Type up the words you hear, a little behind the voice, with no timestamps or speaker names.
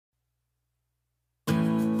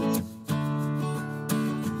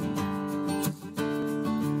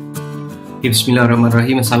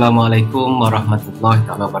Bismillahirrahmanirrahim. Assalamualaikum warahmatullahi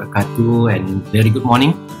wabarakatuh and very good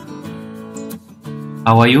morning.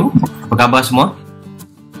 How are you? Apa khabar semua?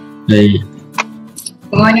 Baik.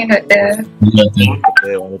 Good morning, Doctor.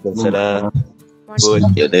 Waalaikumsalam. Good,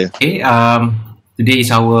 Doctor. Okay, today is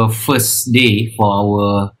our first day for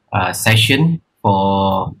our session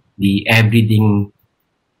for the air breathing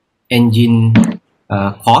engine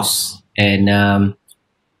course, and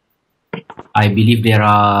I believe there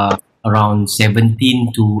are around 17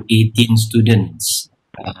 to 18 students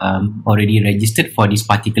already registered for this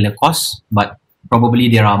particular course, but probably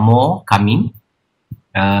there are more coming.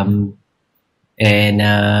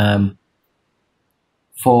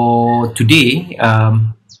 For today,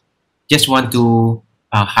 just want to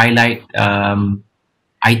highlight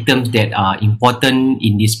items that are important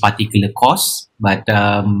in this particular course. But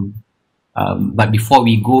before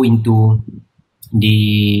we go into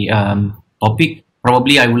the topic,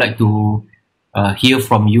 probably I would like to hear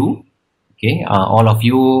from you. Okay, all of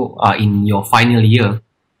you are in your final year,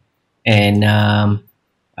 and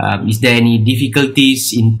is there any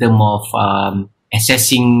difficulties in terms of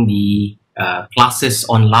assessing the classes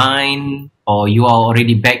online, or you are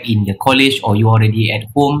already back in the college, or you are already at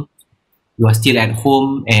home? You are still at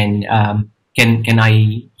home, and can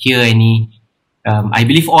I hear any? I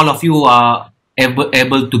believe all of you are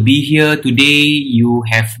able to be here today. You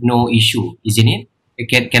have no issue, isn't it?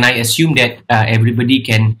 Can I assume that everybody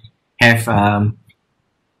can have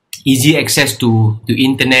easy access to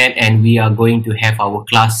internet, and we are going to have our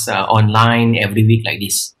class online every week like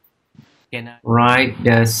this? Right,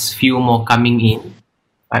 there's few more coming in.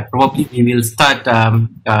 Probably we will start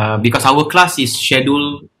because our class is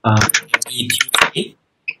scheduled every Tuesday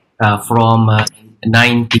from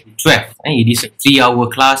 9 to 12. It is a 3-hour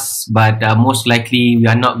class, but most likely we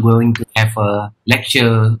are not going to have a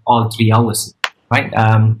lecture all 3 hours. Right?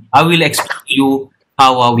 I will explain to you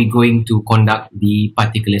how are we going to conduct the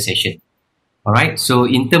particular session. All right. So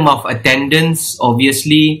in terms of attendance,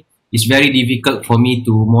 obviously it's very difficult for me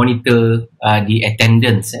to monitor the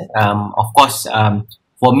attendance. Of course,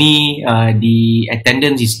 for me, the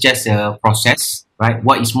attendance is just a process. Right?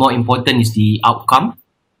 What is more important is the outcome,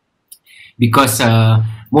 because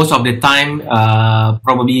most of the time,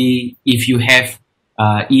 probably if you have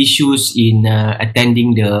issues in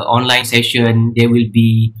attending the online session, there will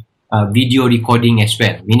be video recording as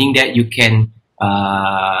well, meaning that you can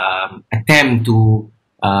attempt to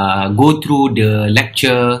go through the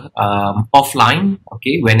lecture offline,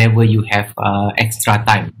 okay, whenever you have extra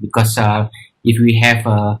time. Because if we have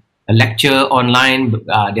a lecture online,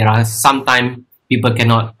 there are sometimes people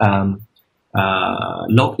cannot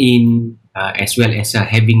log in, as well as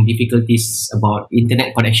having difficulties about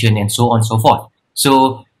internet connection and so on and so forth.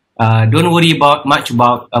 So don't worry much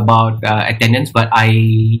about attendance, but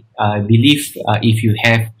I believe if you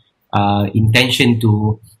have intention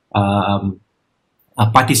to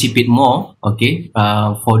participate more, okay,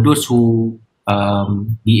 for those who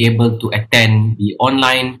be able to attend the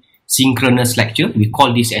online synchronous lecture, we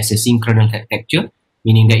call this as a synchronous lecture,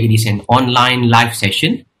 meaning that it is an online live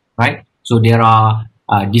session, right? So there are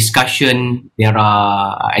discussion, there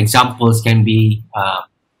are examples can be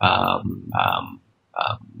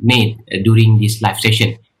made during this live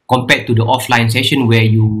session, compared to the offline session where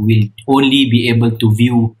you will only be able to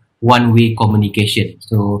view one-way communication.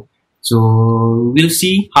 So we'll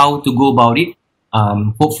see how to go about it.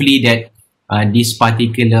 Hopefully that this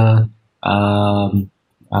particular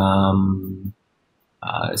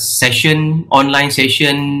session, online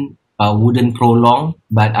session, wouldn't prolong,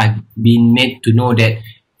 but I've been made to know that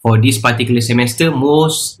for this particular semester,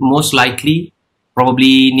 most likely,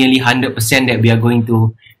 probably nearly 100% that we are going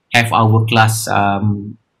to have our class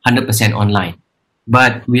 100% online.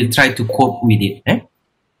 But we'll try to cope with it.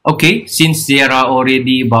 Okay, since there are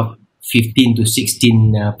already about 15 to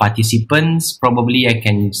 16 participants, probably I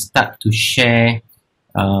can start to share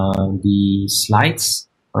the slides.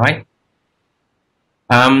 All right.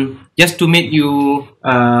 Just to make you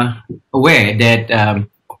aware that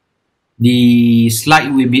the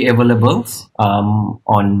slide will be available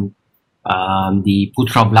on the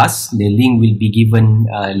Putra Blast. The link will be given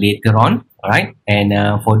later on. All right. And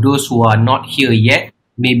for those who are not here yet,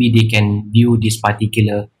 maybe they can view this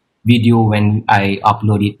particular video when I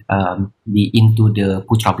upload it into the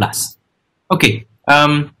Putra Blast. Okay.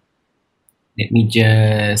 Let me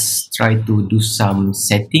just try to do some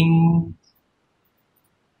setting.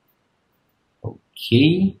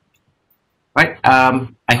 Okay. Right.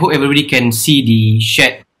 I hope everybody can see the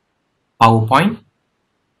shared PowerPoint.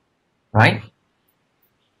 Right.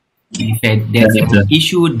 If there's an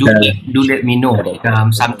issue, do let me know.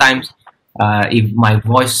 Sometimes If my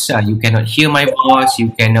voice, you cannot hear my voice,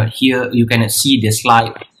 you cannot see the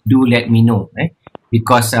slide, do let me know.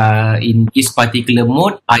 Because in this particular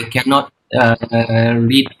mode, I cannot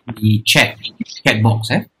read the chat box.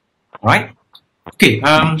 Right? Okay.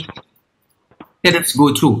 Let's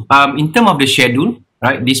go through. In terms of the schedule,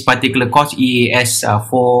 right? This particular course, EAS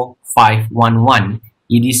 4511,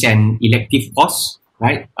 it is an elective course,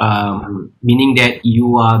 right? Meaning that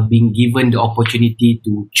you are being given the opportunity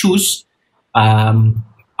to choose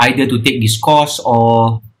either to take this course,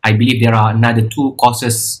 or I believe there are another 2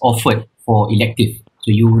 courses offered for elective. So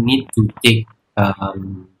you need to take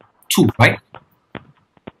 2, right?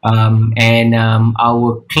 And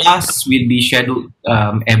our class will be scheduled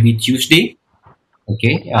every Tuesday,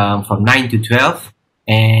 okay, from 9 to 12.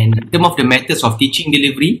 And in terms of the methods of teaching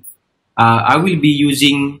delivery, I will be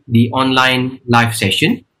using the online live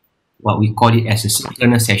session, what we call it as a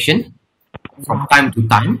synchronous session, from time to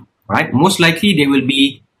time, right? Most likely there will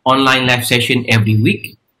be online live session every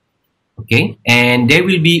week, okay? And there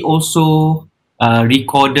will be also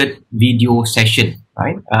recorded video session,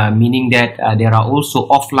 right? Meaning that there are also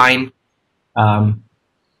offline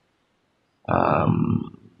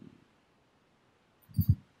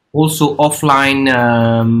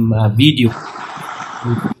video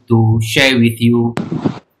to share with you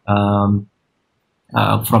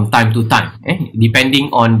from time to time, depending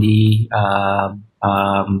on the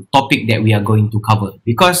topic that we are going to cover.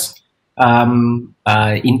 Because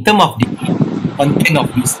in terms of the content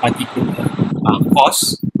of this particular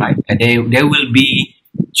course, right, there will be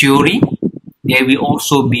theory, there will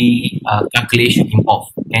also be calculation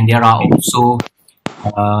involved, and there are also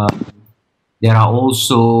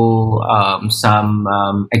some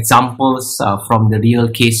examples from the real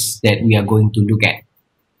case that we are going to look at.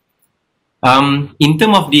 In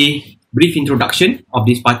terms of the brief introduction of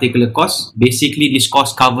this particular course, basically this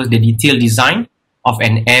course covers the detailed design of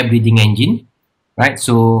an air-breathing engine, right?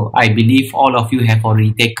 So I believe all of you have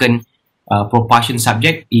already taken propulsion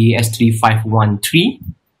subject, EAS 3513,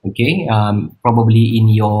 okay, probably in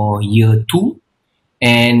your year 2.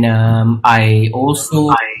 And I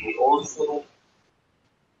also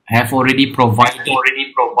have already provided.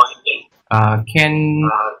 Can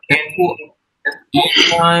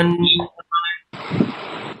anyone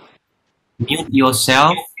mute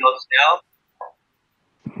yourself?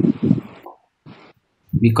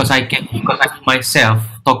 Because I can myself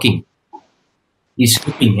talking. Is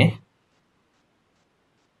speaking,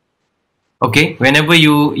 Okay, whenever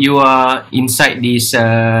you are inside this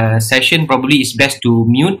session, probably it's best to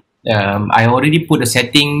mute. I already put a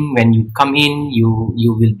setting when you come in, you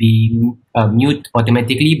will be mute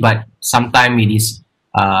automatically, but sometimes it is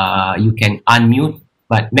you can unmute,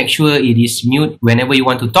 but make sure it is mute. Whenever you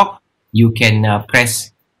want to talk, you can press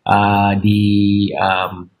the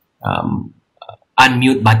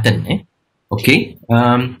unmute button. Okay.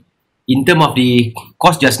 In terms of the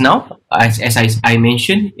course just now, as I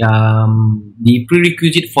mentioned, the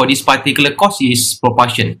prerequisite for this particular course is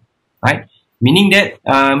propulsion, right? Meaning that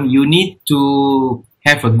you need to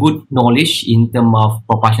have a good knowledge in terms of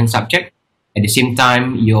propulsion subject. At the same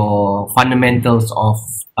time, your fundamentals of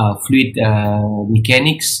fluid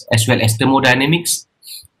mechanics as well as thermodynamics.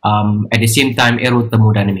 At the same time,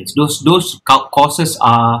 aerothermodynamics. Those courses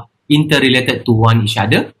are interrelated to each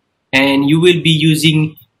other, and you will be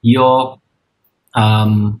using your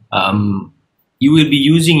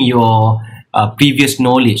previous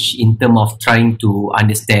knowledge in terms of trying to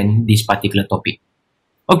understand this particular topic.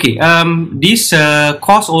 Okay, this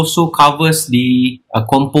course also covers the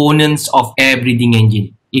components of air-breathing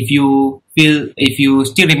engine. If you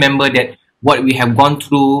still remember that what we have gone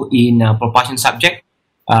through in propulsion subject,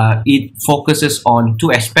 it focuses on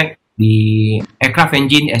 2 aspects: the aircraft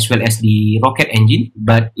engine as well as the rocket engine.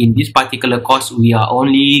 But in this particular course, we are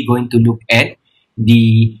only going to look at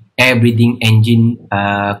the air-breathing engine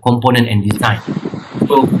component and design.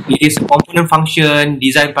 So it is a component function,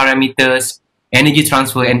 design parameters, energy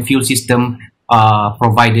transfer and fuel system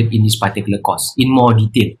provided in this particular course in more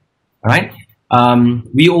detail. All right.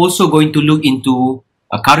 We also going to look into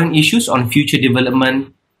current issues on future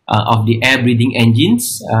development of the air-breathing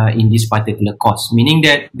engines in this particular course, meaning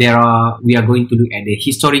that we are going to look at the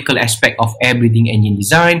historical aspect of air-breathing engine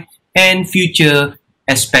design and future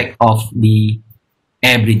aspect of the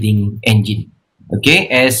air-breathing engine. Okay,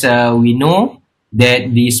 as we know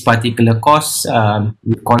that this particular course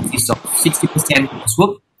consists of 60%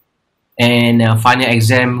 coursework, and final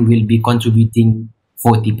exam will be contributing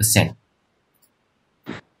 40%.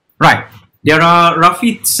 Right. There are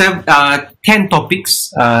roughly 10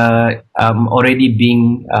 topics already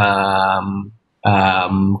being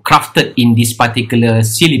crafted in this particular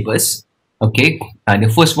syllabus. Okay, the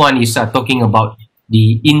first one is talking about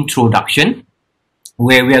the introduction,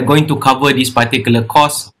 where we are going to cover this particular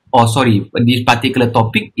course, or sorry, this particular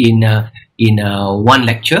topic in one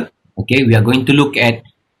lecture. Okay, we are going to look at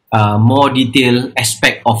more detailed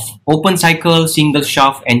aspect of open cycle, single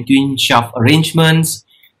shaft and twin shaft arrangements.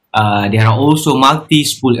 There are also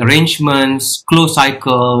multi-spool arrangements, closed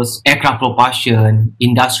cycles, aircraft propulsion,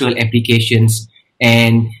 industrial applications,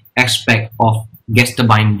 and aspect of gas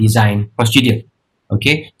turbine design procedure.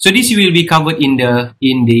 Okay, so this will be covered in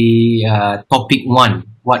the topic 1,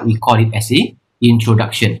 what we call it as a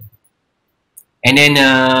introduction. And then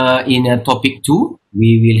in topic 2,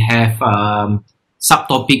 we will have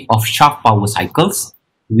subtopic of shaft power cycles,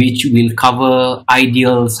 which will cover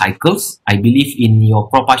ideal cycles. I believe in your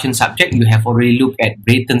propulsion subject, you have already looked at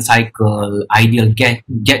Brayton cycle, ideal jet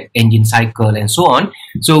engine cycle, and so on.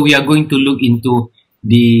 So we are going to look into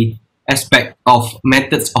the aspect of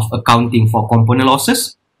methods of accounting for component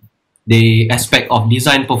losses, the aspect of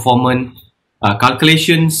design performance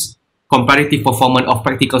calculations, comparative performance of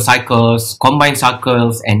practical cycles, combined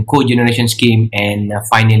cycles, and cogeneration scheme, and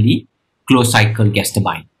finally, closed cycle gas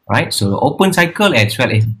turbine. Right, so open cycle as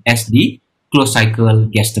well as the closed cycle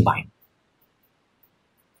gas turbine.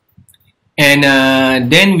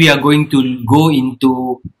 And then we are going to go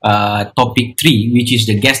into topic 3, which is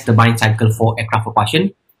the gas turbine cycle for aircraft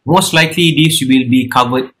propulsion. Most likely this will be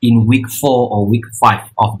covered in week 4 or week 5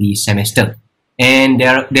 of the semester. And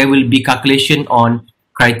there will be calculation on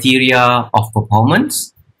criteria of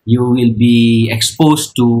performance. You will be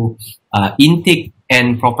exposed to intake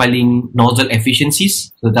and propelling nozzle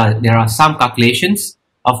efficiencies. So that there are some calculations.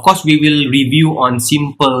 Of course, we will review on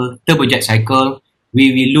simple turbojet cycle. We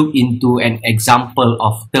will look into an example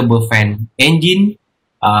of turbofan engine,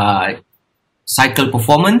 cycle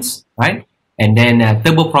performance, right? And then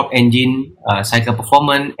turboprop engine, cycle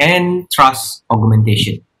performance, and thrust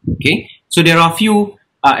augmentation. Okay, so there are a few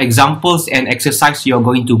examples and exercises you are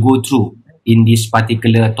going to go through in this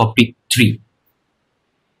particular topic 3.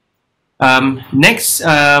 Next,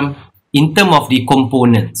 in terms of the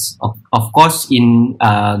components, of course, in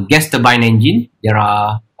gas turbine engine, there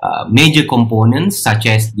are major components such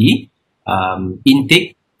as the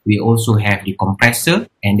intake. We also have the compressor,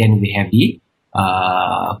 and then we have the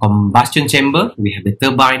combustion chamber, we have the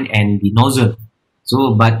turbine and the nozzle.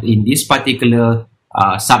 So, but in this particular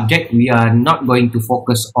subject, we are not going to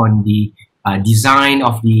focus on the design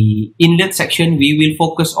of the inlet section. We will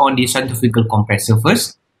focus on the centrifugal compressor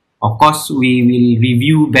first. Of course, we will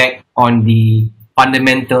review back on the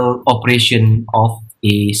fundamental operation of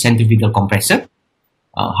a centrifugal compressor,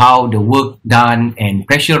 how the work done and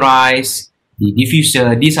pressurized, the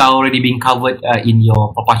diffuser. These are already being covered in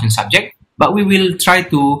your propulsion subject, but we will try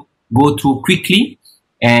to go through quickly,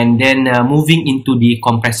 and then moving into the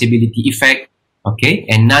compressibility effect, okay,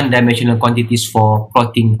 and non-dimensional quantities for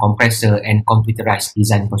plotting compressor and computerized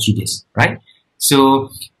design procedures, right? So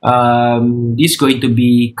this is going to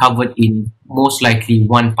be covered in most likely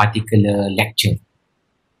one particular lecture.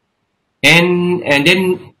 And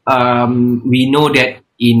then we know that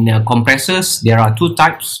in compressors, there are 2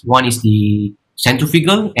 types. One is the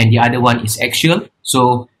centrifugal and the other one is axial.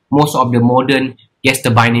 So most of the modern gas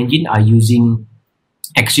turbine engine are using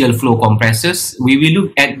axial flow compressors. We will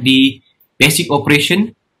look at the basic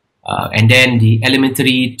operation and then the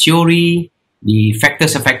elementary theory, the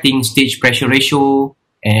factors affecting stage pressure ratio,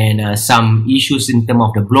 and some issues in terms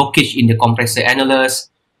of the blockage in the compressor annulus.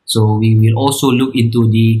 So we will also look into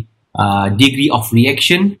the degree of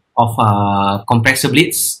reaction of compressor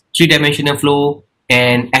blades, 3-dimensional flow,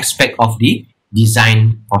 and aspect of the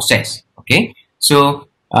design process. Okay, so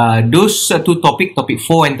those 2 topics, topic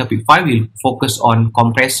 4 and topic 5, will focus on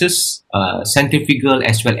compressors, centrifugal,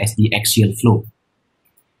 as well as the axial flow.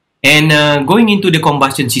 And going into the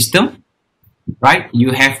combustion system, right,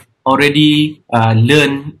 you have already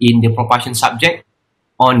learned in the propulsion subject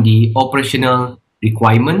on the operational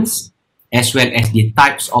requirements as well as the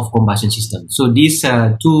types of combustion system. So these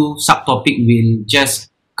 2 subtopics will just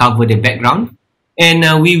cover the background,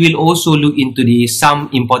 and we will also look into the some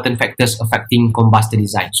important factors affecting combustor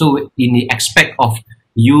design. So in the aspect of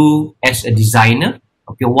you as a designer,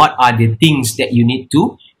 okay, what are the things that you need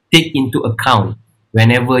to take into account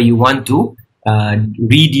whenever you want to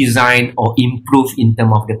redesign or improve in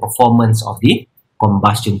terms of the performance of the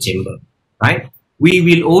combustion chamber, right? We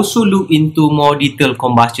will also look into more detailed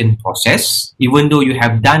combustion process, even though you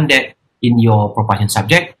have done that in your propulsion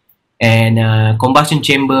subject. And combustion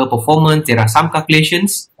chamber performance, there are some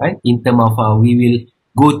calculations, right? In terms of we will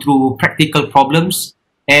go through practical problems,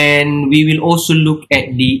 and we will also look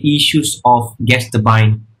at the issues of gas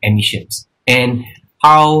turbine emissions and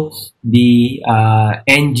how the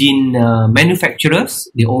engine manufacturers,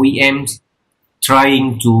 the OEMs,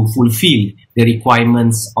 trying to fulfill the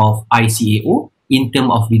requirements of ICAO in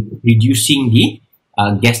terms of reducing the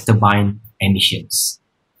gas turbine emissions.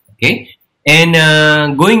 Okay,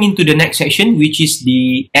 and going into the next section, which is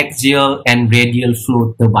the axial and radial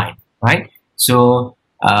flow turbine, right? So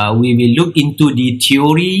we will look into the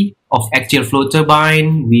theory of axial flow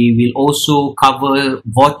turbine. We will also cover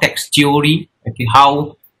vortex theory, okay,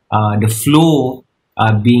 how the flow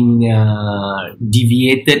being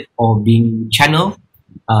deviated or being channeled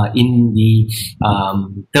in the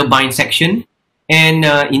turbine section, and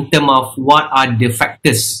in terms of what are the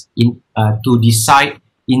factors to decide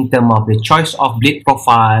in terms of the choice of blade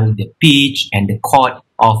profile, the pitch, and the chord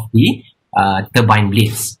of the turbine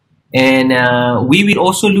blades. And we will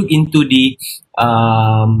also look into the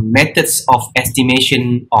methods of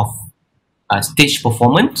estimation of stage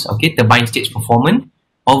performance, okay, turbine stage performance,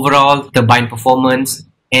 overall turbine performance,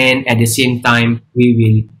 and at the same time we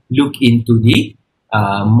will look into the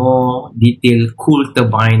more detailed cool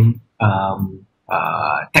turbine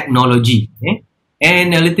technology, okay?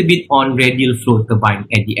 And a little bit on radial flow turbine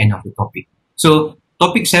at the end of the topic. So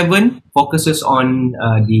topic 7 focuses on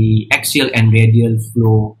the axial and radial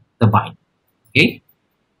flow turbine, okay?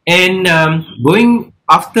 And going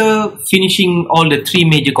after finishing all the 3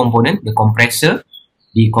 major components, the compressor,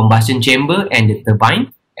 the combustion chamber, and the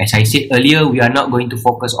turbine. As I said earlier, we are not going to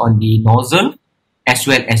focus on the nozzle as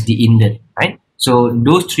well as the inlet, right? So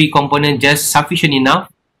those 3 components just sufficient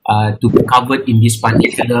enough to be covered in this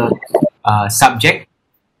particular subject.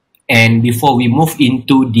 And before we move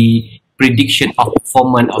into the prediction of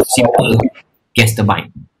performance of simple gas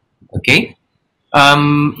turbine, okay?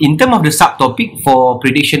 In terms of the subtopic for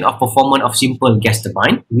prediction of performance of simple gas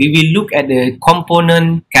turbine, we will look at the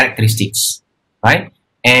component characteristics, right?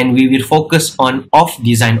 And we will focus on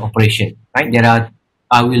off-design operation, right?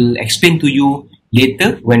 I will explain to you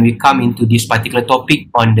later when we come into this particular topic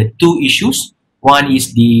on the 2 issues. One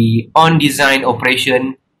is the on-design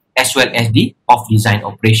operation as well as the off-design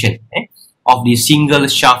operation of the single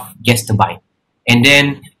shaft gas turbine. And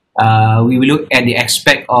then we will look at the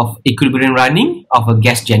aspect of equilibrium running of a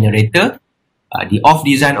gas generator, the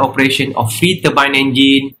off-design operation of free turbine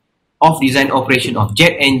engine, off-design operation of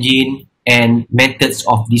jet engine, and methods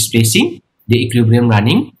of displacing the equilibrium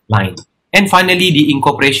running line. And finally, the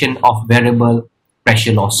incorporation of variable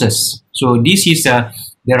pressure losses. So this is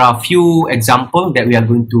there are a few examples that we are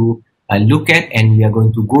going to look at and we are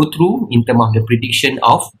going to go through in terms of the prediction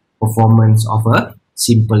of performance of a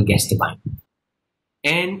simple gas turbine.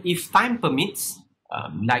 And if time permits,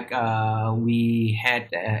 like we had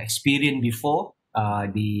experienced before,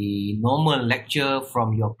 the normal lecture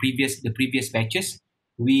from the previous batches,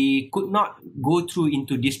 we could not go through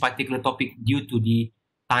into this particular topic due to the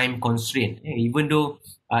time constraint. Even though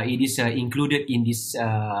it is included in this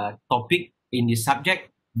topic, in this subject,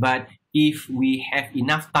 but if we have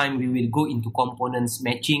enough time, we will go into components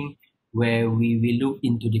matching, where we will look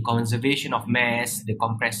into the conservation of mass, the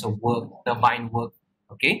compressor work, turbine work,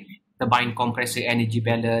 okay, turbine compressor energy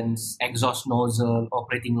balance, exhaust nozzle,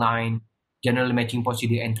 operating line, general matching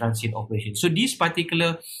procedure, and transient operation. So this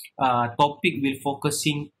particular topic will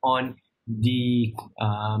focusing on the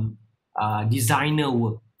designer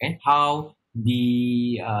work and how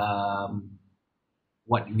the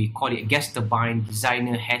what we call it gas turbine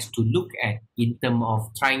designer has to look at in terms of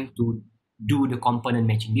trying to do the component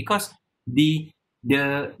matching, because the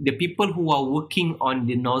people who are working on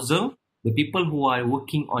the nozzle, the people who are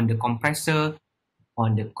working on the compressor,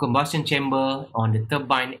 on the combustion chamber, on the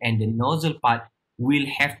turbine and the nozzle part will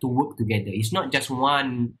have to work together. It's not just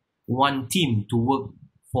one team to work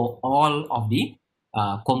for all of the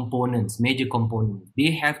components, major components.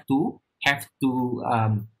 They have to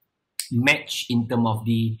match in terms of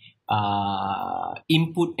the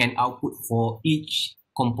input and output for each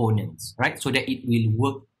components, right? So that it will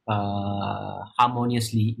work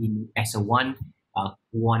harmoniously as a one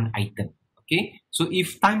item. Okay. So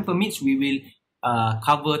if time permits, we will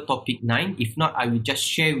cover topic 9. If not, I will just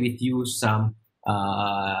share with you some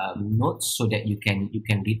notes so that you can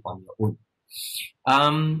read on your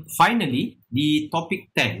own. Finally, the topic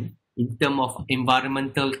 10 in terms of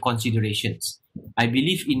environmental considerations. I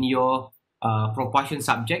believe in your propulsion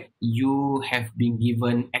subject, you have been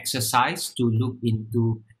given exercise to look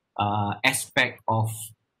into aspect of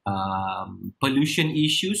pollution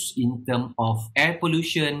issues in terms of air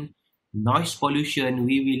pollution, noise pollution.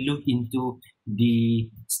 We will look into the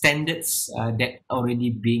standards that already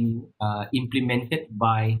being implemented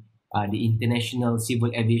by the International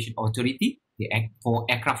Civil Aviation Authority, for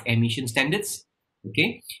aircraft emission standards.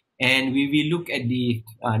 Okay, and we will look at the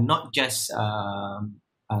not just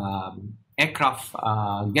aircraft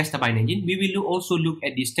gas turbine engine. We will also look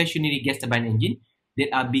at the stationary gas turbine engine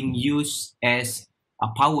that are being used as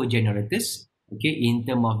power generators, okay, in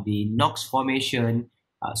terms of the NOx formation,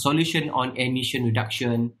 solution on emission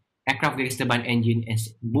reduction, aircraft gas turbine engine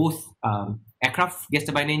as both aircraft gas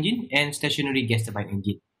turbine engine and stationary gas turbine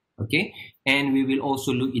engine, okay. And we will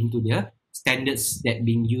also look into the standards that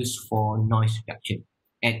being used for noise reduction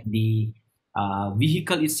at the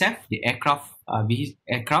vehicle itself, the aircraft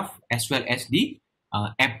as well as the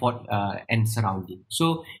airport and surrounding.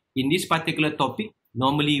 So in this particular topic,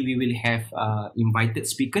 normally we will have invited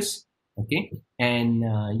speakers, okay, and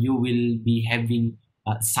you will be having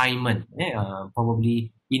assignment,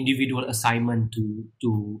 probably individual assignment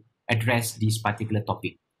to address this particular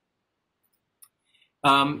topic.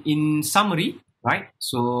 In summary, right,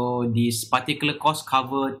 so this particular course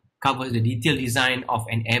covers the detailed design of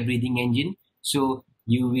an air-breathing engine. So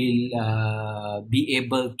you will be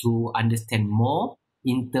able to understand more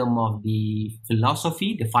in terms of the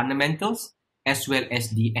philosophy, the fundamentals, as well as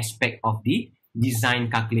the aspect of the design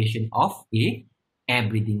calculation of a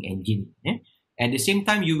air-breathing engine. At the same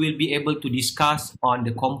time, you will be able to discuss on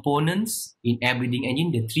the components in air-breathing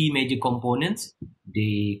engine, the three major components: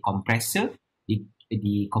 the compressor,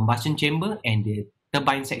 the combustion chamber, and the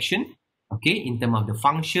turbine section, okay, in terms of the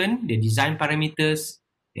function, the design parameters,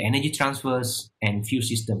 the energy transfers, and fuel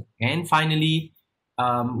system. And finally,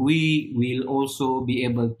 we will also be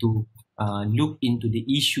able to look into the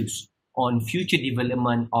issues on future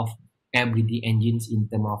development of air-breathing engines in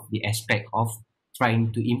terms of the aspect of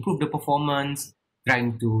trying to improve the performance,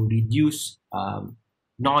 trying to reduce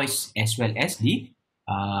noise as well as the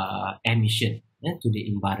emission to the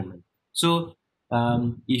environment. So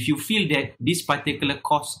if you feel that this particular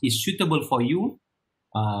course is suitable for you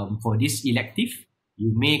for this elective,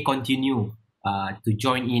 you may continue to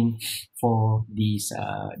join in for this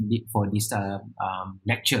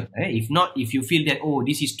lecture. If not, if you feel that, oh,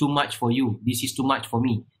 this is too much for you, this is too much for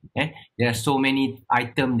me, there are so many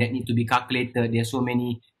items that need to be calculated, there are so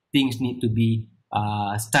many things need to be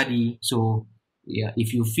studied. So yeah,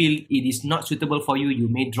 if you feel it is not suitable for you, you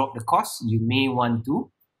may drop the course. You may want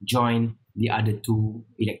to join the other two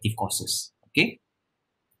elective courses, okay.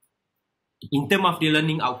 In terms of the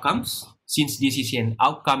learning outcomes, since this is an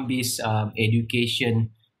outcome-based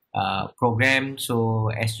education program, so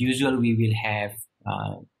as usual, we will have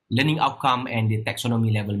learning outcome and the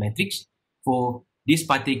taxonomy level metrics. For this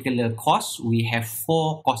particular course, we have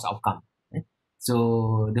 4 course outcomes.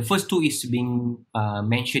 So the first 2 is being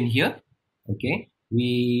mentioned here, okay.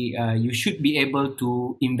 You should be able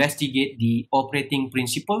to investigate the operating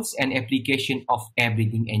principles and application of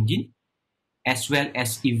air-breathing engine, as well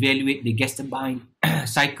as evaluate the gas turbine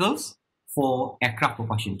cycles for aircraft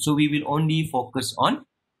propulsion. So we will only focus on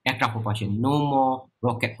aircraft propulsion, no more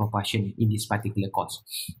rocket propulsion in this particular course.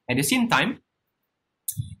 At the same time,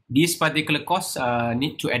 this particular course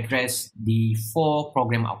need to address the 4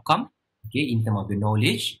 program outcome, okay, in terms of the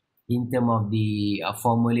knowledge, in terms of the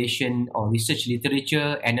formulation or research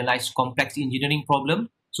literature, analyze complex engineering problem.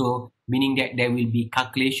 So meaning that there will be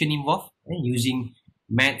calculation involved using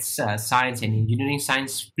maths, science and engineering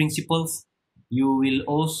science principles. You will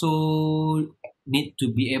also need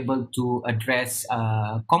to be able to address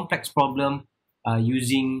complex problem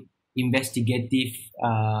using investigative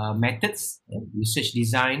methods, research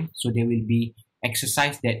design. So there will be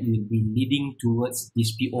exercise that will be leading towards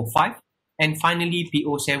this PO5. And finally,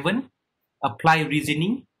 PO7, apply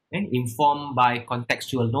reasoning informed by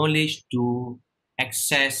contextual knowledge to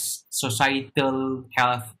access societal,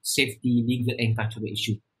 health, safety, legal, and cultural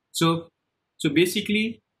issue. So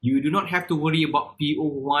basically, you do not have to worry about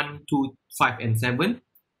PO1, 2, 5, and 7.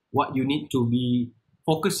 What you need to be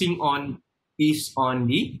focusing on is on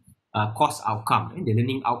the course outcome, the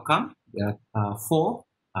learning outcome. 4.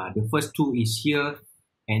 The first 2 is here,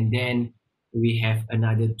 and then we have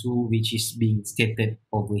another 2 which is being stated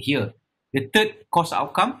over here. The third course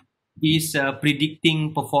outcome is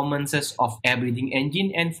predicting performances of air-breathing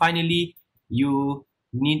engine, and finally, you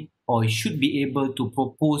need or should be able to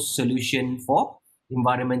propose solution for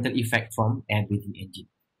environmental effect from air-breathing engine.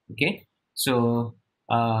 Okay, so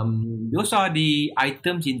those are the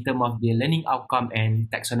items in terms of the learning outcome and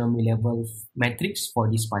taxonomy level metrics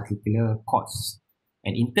for this particular course.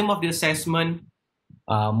 And in terms of the assessment,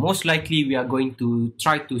 most likely we are going to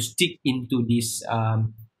try to stick into this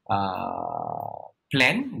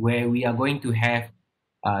plan where we are going to have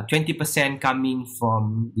 20% coming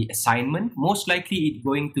from the assignment. Most likely it's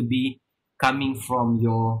going to be coming from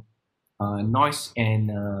your noise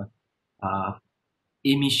and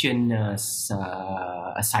emission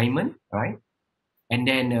assignment, right? And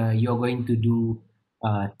then you're going to do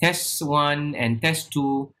test 1 and test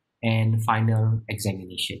 2 and final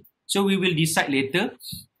examination. So we will decide later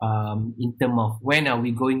in terms of when are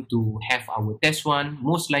we going to have our test 1.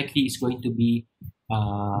 Most likely it's going to be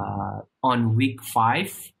on week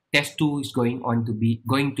 5. Test 2 is going to be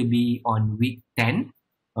on week 10.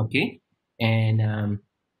 Okay, and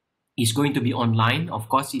it's going to be online. Of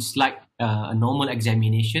course, it's like a normal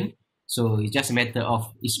examination. So it's just a matter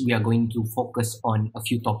of we are going to focus on a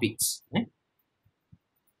few topics.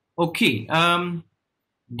 Okay,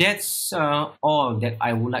 that's all that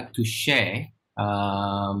I would like to share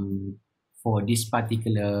for this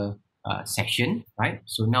particular session, right?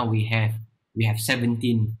 So now we have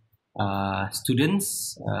 17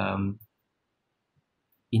 students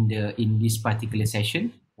in this particular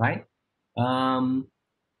session, right?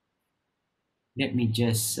 Let me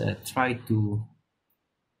just try to.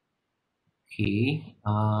 Okay.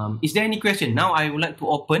 Is there any question? Now I would like to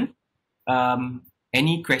open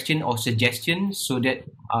any question or suggestion so that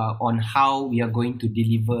on how we are going to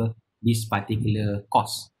deliver this particular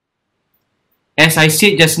course. As I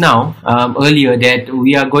said just now, earlier, that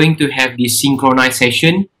we are going to have this synchronized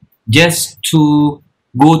session just to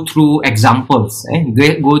go through examples,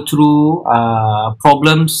 go through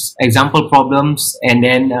example problems, and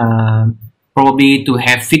then probably to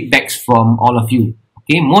have feedbacks from all of you.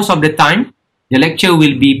 Okay, most of the time, the lecture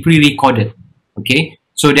will be pre-recorded. Okay,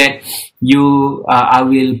 so that I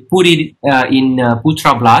will put it in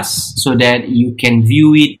Putra Blast so that you can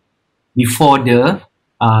view it before the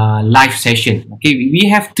live session. Okay, we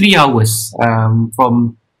have 3 hours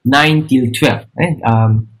from 9 till 12.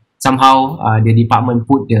 Somehow the department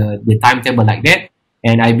put the timetable like that,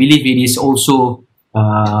 and I believe it is also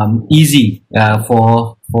easy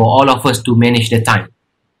for all of us to manage the time.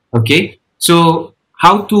 Okay, so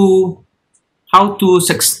how to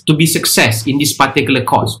be success in this particular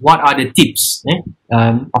course? What are the tips?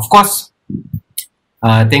 Of course,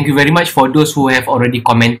 thank you very much for those who have already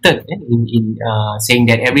commented in saying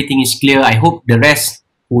that everything is clear. I hope the rest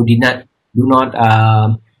who do not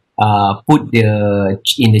put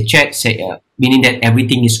in the chat meaning that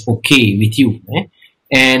everything is okay with you.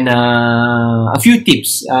 And a few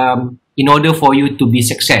tips in order for you to be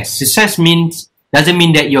success. Success doesn't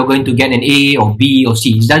mean that you're going to get an A or B or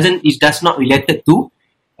C. It does not related to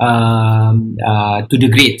the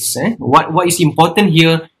grades. What is important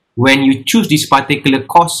here when you choose this particular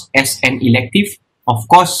course as an elective? Of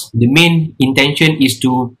course, the main intention is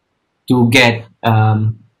to get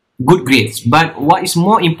good grades. But what is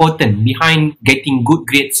more important behind getting good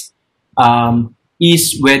grades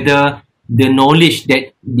is whether the knowledge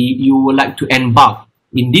that you would like to embark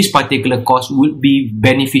in this particular course would be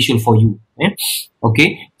beneficial for you.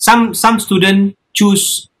 Okay, some students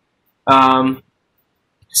choose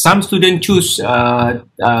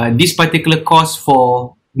this particular course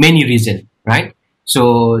for many reasons, right?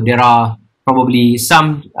 So there are probably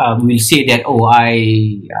some will say that, oh,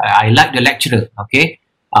 I like the lecturer, okay,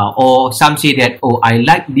 or some say that, oh, I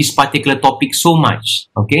like this particular topic so much,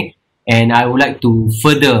 okay, and I would like to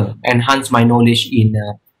further enhance my knowledge in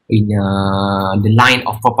the line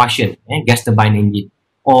of propulsion, gas turbine engine.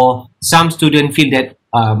 Or some students feel that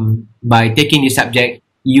by taking this subject,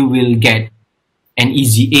 you will get an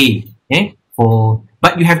easy A,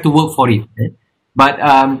 but you have to work for it. But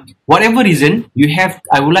whatever reason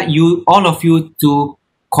I would like all of you to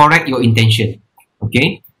correct your intention.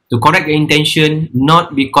 Okay, to correct your intention,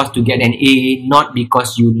 not because to get an A, not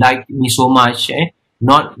because you like me so much,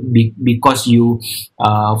 not because you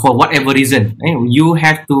for whatever reason. You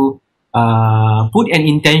have to put an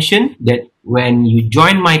intention that when you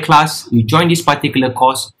join my class, you join this particular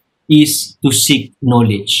course, is to seek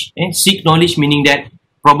knowledge. Seek knowledge meaning that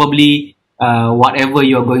probably whatever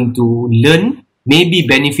you're going to learn may be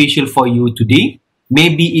beneficial for you today,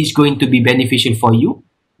 maybe it's going to be beneficial for you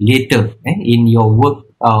later in your work,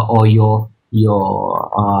 or you are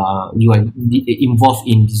involved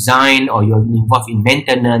in design, or you're involved in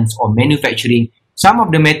maintenance or manufacturing. Some of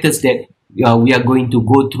the methods that we are going to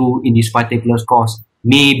go through in this particular course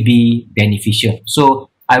may be beneficial. So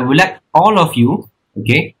I would like all of you,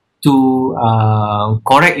 okay, to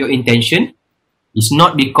correct your intention. It's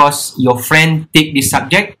not because your friend take this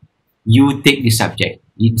subject, you take this subject.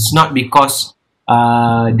 It's not because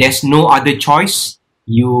there's no other choice,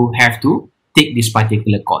 you have to take this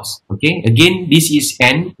particular course. Okay, again, this is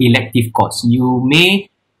an elective course. You may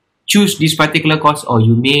choose this particular course or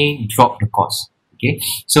you may drop the course. Okay,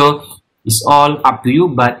 so it's all up to you,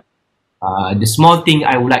 but the small thing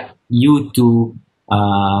I would like you to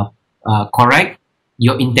correct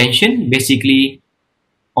your intention. Basically,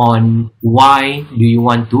 on why do you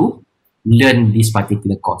want to learn this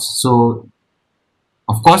particular course. So,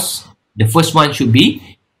 of course, the first one should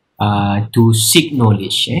be to seek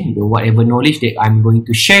knowledge. Whatever knowledge that I'm going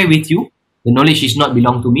to share with you, the knowledge is not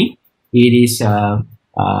belong to me. It is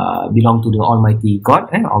belong to the Almighty God,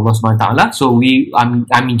 Allah Subhanahu Wa Taala. So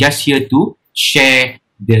I'm just here to share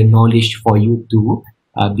the knowledge for you to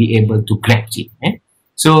be able to grasp it.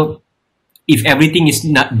 So if everything is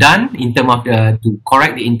not done in terms of to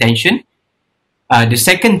correct the intention, the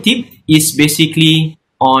second tip is basically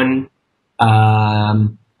on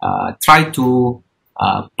try to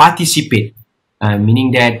participate,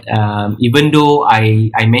 meaning that even though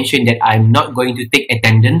I mentioned that I'm not going to take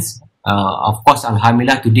attendance, of course,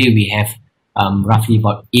 Alhamdulillah, today we have roughly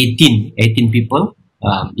about 18 people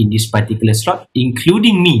in this particular slot,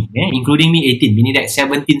 including me, 18, meaning that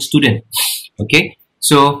 17 students. Okay,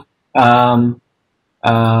 so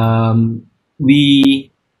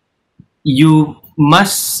you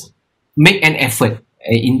must make an effort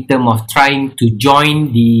in terms of trying to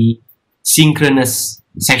join the synchronous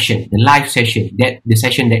session, the live session, that the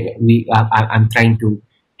session that I'm trying to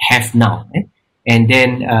have now. And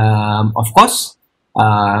then, of course,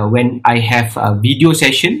 when I have a video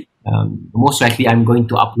session, most likely I'm going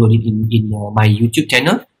to upload it in my YouTube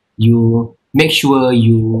channel. You make sure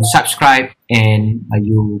you subscribe and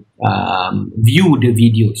you view the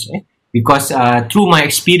videos, because through my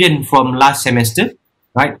experience from last semester,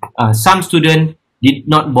 right, some students did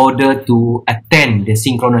not bother to attend the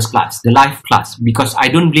synchronous class, the live class, because I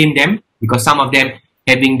don't blame them, because some of them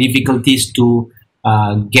having difficulties to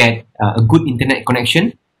get a good internet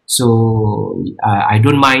connection. So I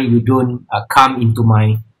don't mind you don't come into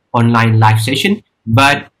my online live session,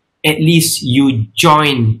 but at least you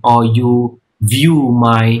join or you view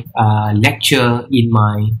my lecture in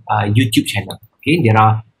my YouTube channel. Okay, there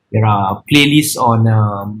are playlists on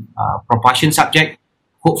propulsion subject.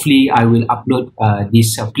 Hopefully, I will upload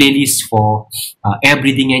this playlist for air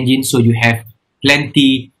breathing engine, so you have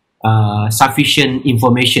plenty sufficient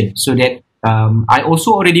information. So that I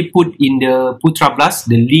also already put in the Putra Plus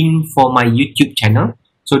the link for my YouTube channel,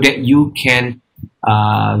 so that you can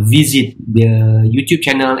visit the YouTube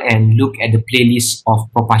channel and look at the playlist of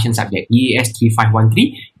propulsion subject EAS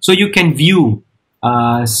 3513. So you can view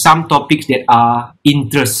some topics that are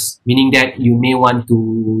interest, meaning that you may want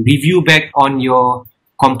to review back on your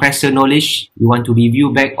compressor knowledge, you want to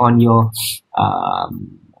review back on your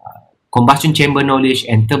combustion chamber knowledge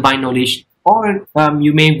and turbine knowledge, or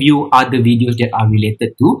you may view other videos that are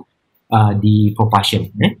related to the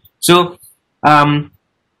propulsion. So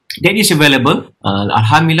that is available.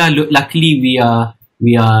 Alhamdulillah, luckily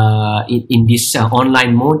we are in this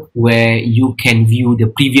online mode where you can view the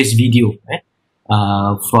previous video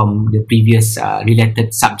from the previous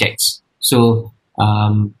related subjects. So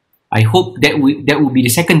I hope that will be the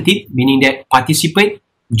second tip, meaning that participate,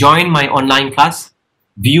 join my online class,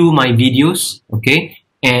 view my videos, okay,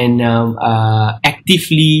 and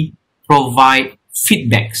actively provide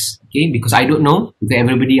feedbacks, okay, because I don't know, because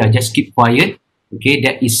everybody just keep quiet, okay.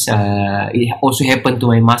 That is it also happened to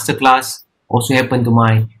my master class, also happened to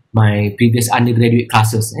my previous undergraduate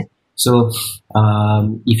classes. So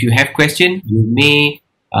if you have question, you may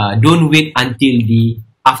don't wait until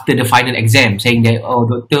after the final exam, saying that, oh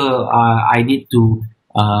doctor, I need to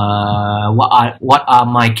what are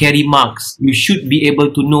my carry marks. You should be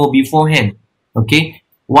able to know beforehand, okay,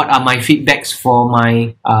 what are my feedbacks for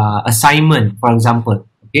my assignment, for example,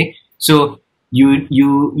 okay. So you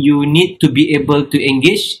need to be able to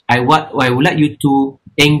engage. I would like you to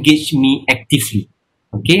engage me actively,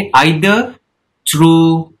 okay, either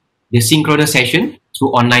through the synchronous session, through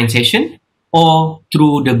online session, or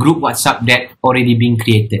through the group WhatsApp that already been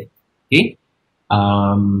created, okay.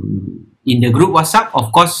 In the group WhatsApp,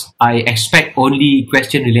 of course, I expect only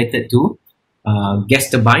question related to gas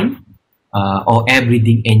turbine or air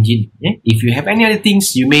breathing engine. If you have any other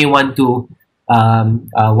things, you may want to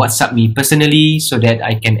WhatsApp me personally, so that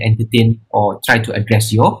I can entertain or try to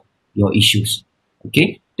address your issues.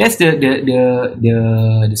 Okay, that's the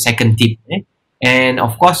second tip. And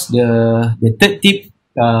of course, the third tip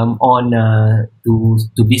on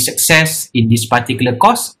to be success in this particular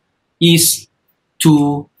course is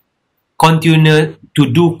to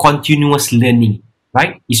do continuous learning,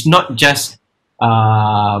 right? It's not just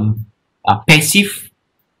passive.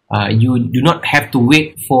 You do not have to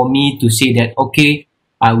wait for me to say that, okay,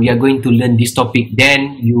 we are going to learn this topic,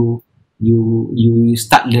 then you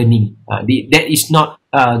start learning. That is not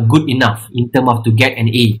good enough in terms of to get an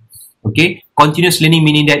A. Okay, continuous learning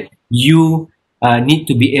meaning that you need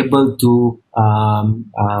to be able to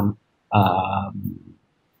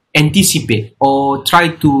anticipate or try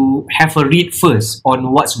to have a read first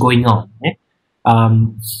on what's going on.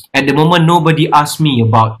 At the moment, nobody asked me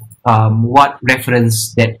about what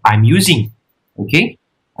reference that I'm using. Okay,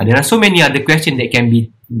 there are so many other questions that can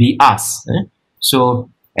be asked. So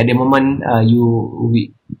at the moment,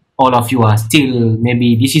 all of you are still,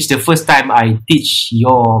 maybe this is the first time I teach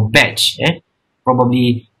your batch.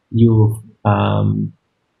 Probably you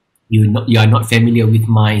you are not familiar with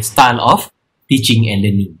my style of teaching and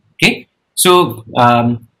learning. Okay, so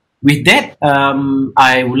with that,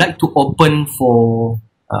 I would like to open for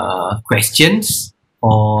questions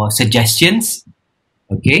or suggestions.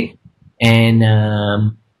 Okay, and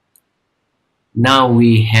now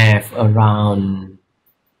we have around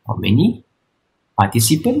how many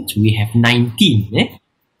participants? We have 19.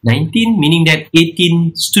 19 meaning that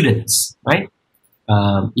 18 students, right?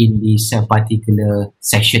 In this particular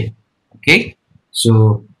session. Okay,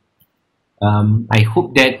 so I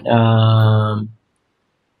hope that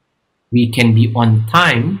we can be on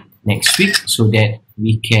time next week so that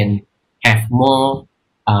we can have more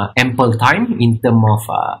ample time in terms of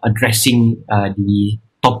addressing the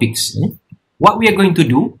topics. What we are going to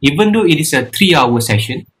do, even though it is a 3-hour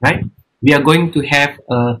session, right? We are going to have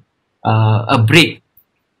a break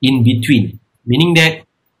in between, meaning that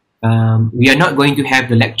we are not going to have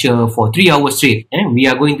the lecture for 3 hours straight. We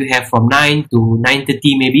are going to have from 9 to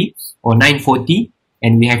 9:30 maybe, or 9:40,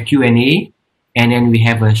 and we have Q&A, and then we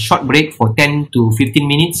have a short break for 10 to 15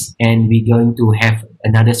 minutes, and we're going to have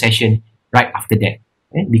another session right after that.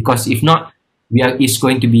 Because if not, it's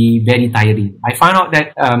going to be very tiring. I found out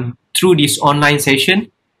that through this online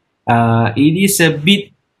session, it is a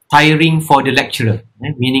bit tiring for the lecturer,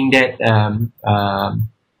 meaning that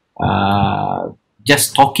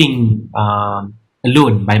just talking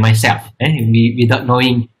alone by myself, without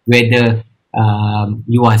knowing whether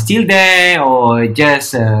you are still there or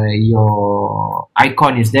just your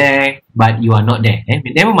icon is there but you are not there.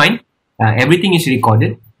 Never mind, everything is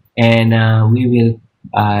recorded, and we will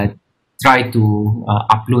try to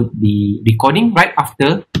upload the recording right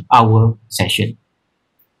after our session.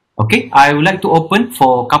 Okay, I would like to open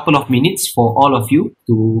for a couple of minutes for all of you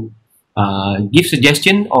to give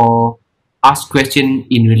suggestion or ask question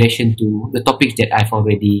in relation to the topics that I've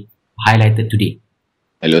already highlighted today.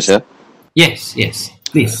 Hello, sir. Yes,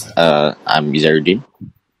 please. I'm Izaruddin.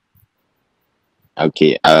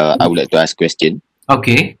 Okay, I would like to ask question.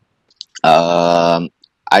 Okay.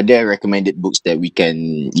 Are there recommended books that we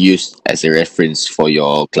can use as a reference for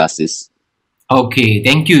your classes? Okay,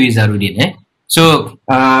 thank you, Izaruddin. So,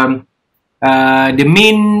 the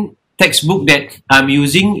main textbook that I'm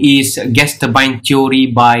using is Gas Turbine Theory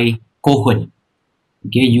by Cohen.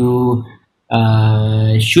 Okay, you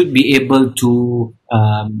should be able to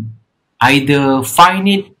either find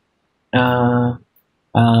it in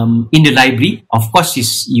the library. Of course,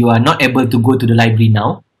 you are not able to go to the library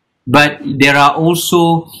now, but there are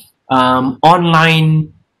also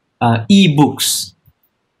online e-books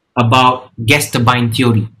about gas turbine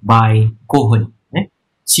theory by Cohen,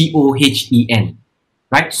 Cohen,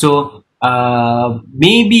 right? So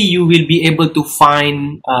maybe you will be able to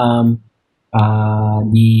find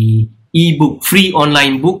the e-book, free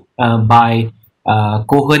online book by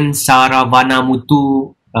Cohen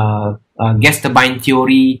Saravanamutu, Gas Turbine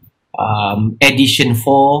Theory, edition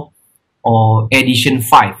 4 or edition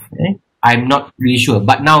 5. I'm not really sure,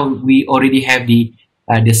 but now we already have the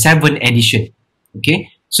 7th edition. Okay,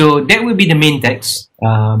 so that will be the main text,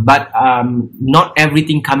 but not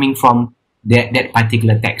everything coming from that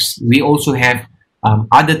particular text. We also have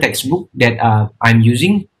other textbook that I'm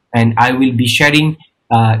using, and I will be sharing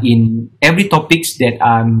in every topics that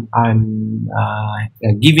I'm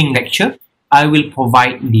giving lecture. I will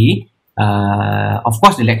provide the of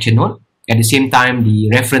course the lecture note, at the same time the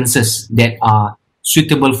references that are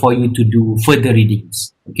suitable for you to do further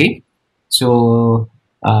readings. Okay, so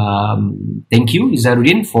thank you,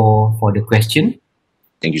 Izaruddin, for the question.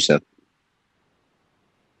 Thank you, sir.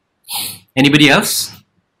 Anybody else?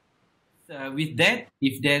 With that,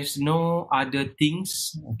 if there's no other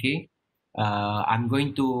things, okay, I'm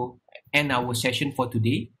going to end our session for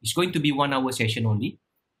today. It's going to be 1 hour session only.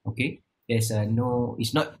 Okay, there's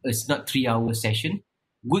it's not 3 hour session.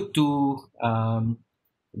 Good to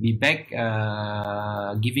be back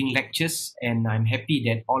giving lectures, and I'm happy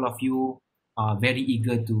that all of you are very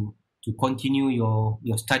eager to continue your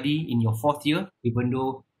study in your 4th year, even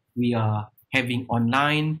though we are having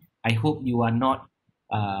online. I hope you are not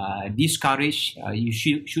discouraged. You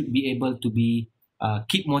should be able to be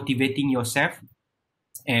keep motivating yourself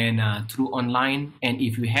and through online. And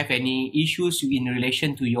if you have any issues in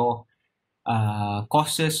relation to your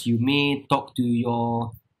courses, you may talk to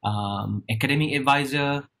your academic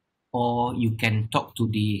advisor, or you can talk to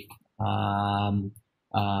the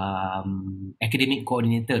academic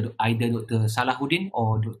coordinator, either Dr. Salahuddin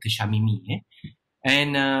or Dr. Shamimi.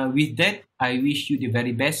 And with that, I wish you the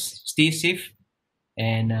very best. Stay safe,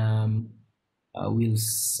 and we'll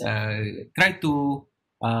try to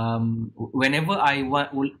whenever I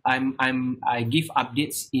give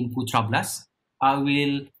updates in Putra Blast, I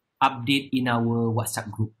will update in our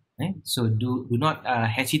WhatsApp group. So do not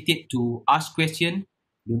hesitate to ask question.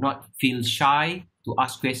 Do not feel shy to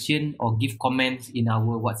ask question or give comments in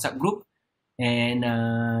our WhatsApp group. And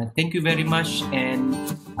thank you very much. And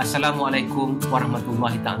Assalamualaikum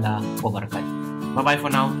warahmatullahi ta'ala wabarakatuh. Bye bye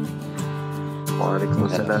for now.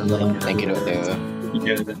 Waalaikumsalam. Thank you, Doctor. Thank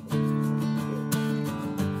you.